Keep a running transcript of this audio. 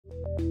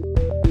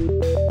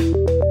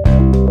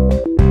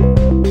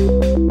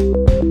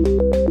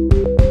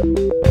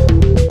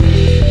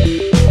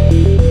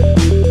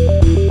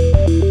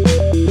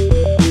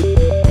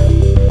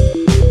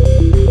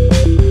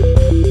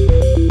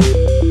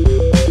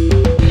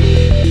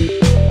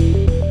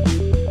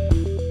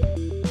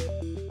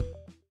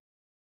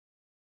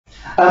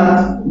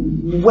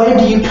Where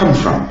do you come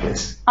from,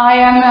 please? I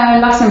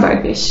am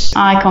Luxembourgish.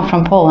 I come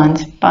from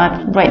Poland,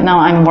 but right now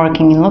I'm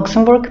working in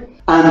Luxembourg.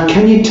 And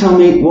can you tell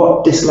me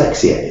what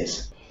dyslexia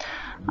is?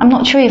 I'm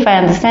not sure if I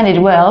understand it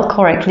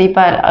correctly,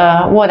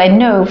 but what I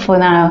know for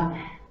now,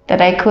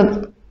 that I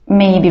could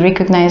maybe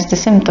recognize the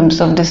symptoms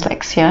of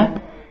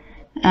dyslexia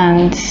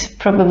and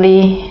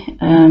probably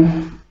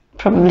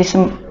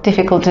some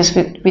difficulties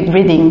with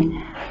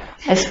reading,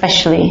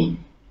 especially.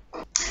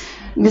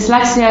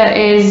 Dyslexia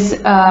is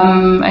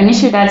an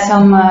issue that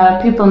some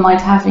people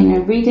might have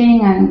in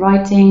reading and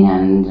writing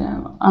and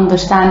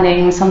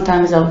understanding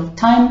sometimes of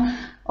time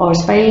or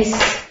space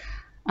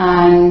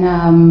and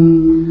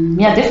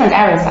different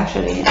areas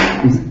actually.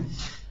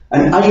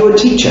 And are you a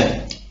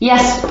teacher?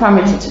 Yes,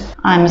 primary teacher.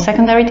 I'm a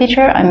secondary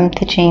teacher. I'm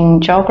teaching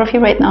geography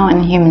right now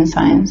and human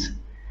science.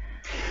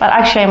 But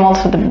actually I'm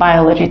also the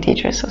biology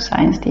teacher, so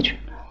science teacher.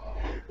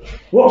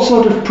 What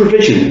sort of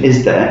provision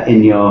is there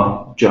in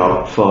your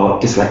job for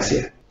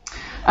dyslexia?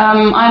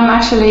 I'm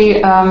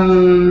actually,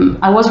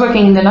 I was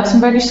working in the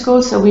Luxembourgish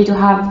school, so we do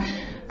have,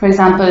 for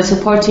example,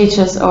 support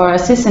teachers or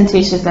assistant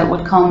teachers that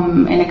would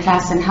come in a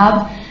class and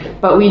help,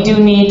 but we do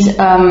need,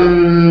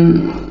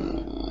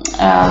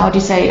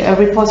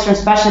 reports from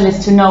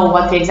specialists to know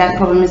what the exact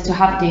problem is to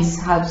have these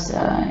helps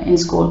in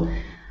school.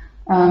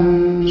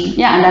 And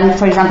then,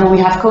 for example, we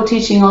have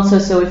co-teaching also,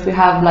 so if we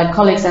have like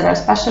colleagues that are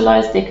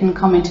specialized, they can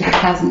come into the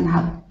class and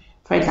help,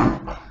 for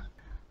example.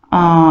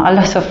 A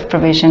lot of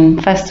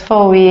provision. First of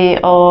all, we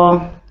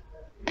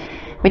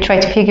try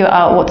to figure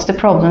out what's the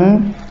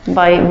problem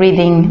by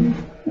reading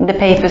the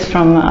papers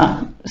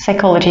from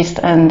psychologists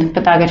and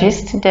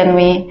pedagogists. Then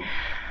we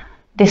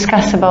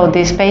discuss about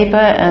this paper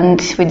and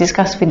we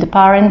discuss with the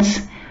parents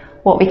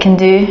what we can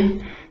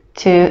do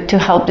to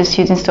help the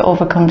students to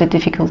overcome the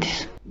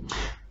difficulties.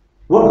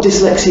 What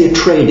dyslexia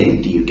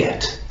training do you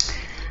get?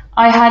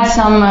 I had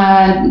some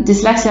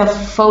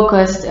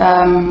dyslexia-focused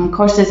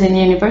courses in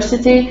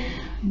university,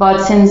 but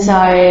since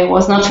I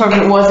was not sure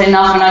if it was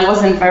enough and I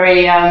wasn't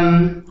very,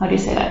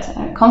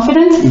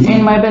 confident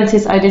in my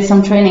abilities, I did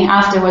some training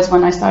afterwards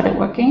when I started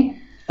working.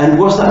 And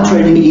was that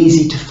training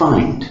easy to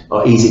find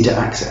or easy to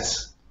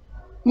access?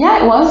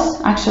 Yeah, it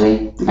was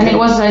actually, and it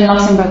was in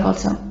Luxembourg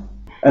also.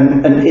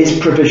 And is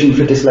provision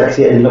for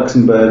dyslexia in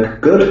Luxembourg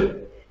good?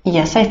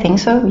 Yes, I think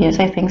so.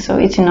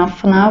 It's enough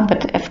for now,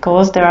 but of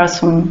course there are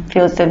some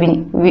fields that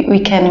we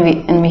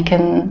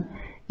can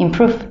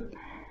improve.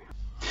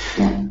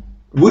 Yeah.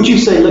 Would you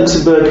say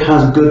Luxembourg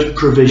has good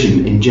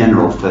provision in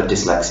general for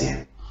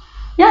dyslexia?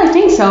 Yeah, I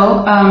think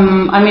so.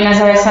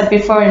 As I said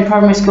before, in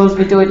primary schools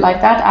we do it like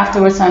that.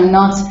 Afterwards, I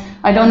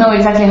don't know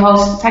exactly how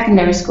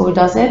secondary school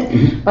does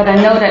it, but I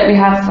know that we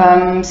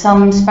have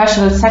some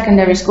special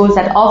secondary schools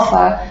that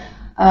offer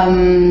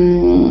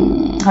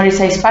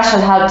special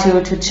help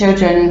to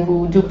children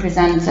who do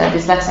present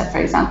dyslexia, for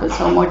example,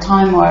 so more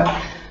time or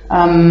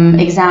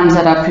exams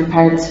that are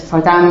prepared for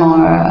them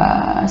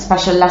or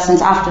special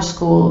lessons after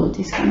school,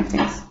 these kind of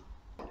things.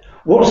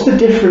 What's the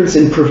difference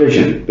in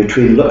provision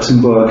between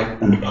Luxembourg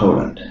and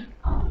Poland?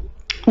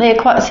 They're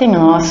quite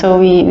similar, so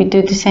we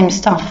do the same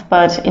stuff,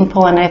 but in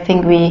Poland I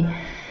think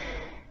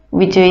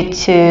we do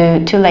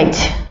it too late.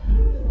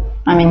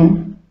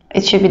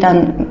 It should be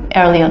done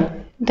earlier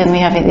than we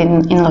have it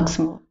in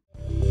Luxembourg.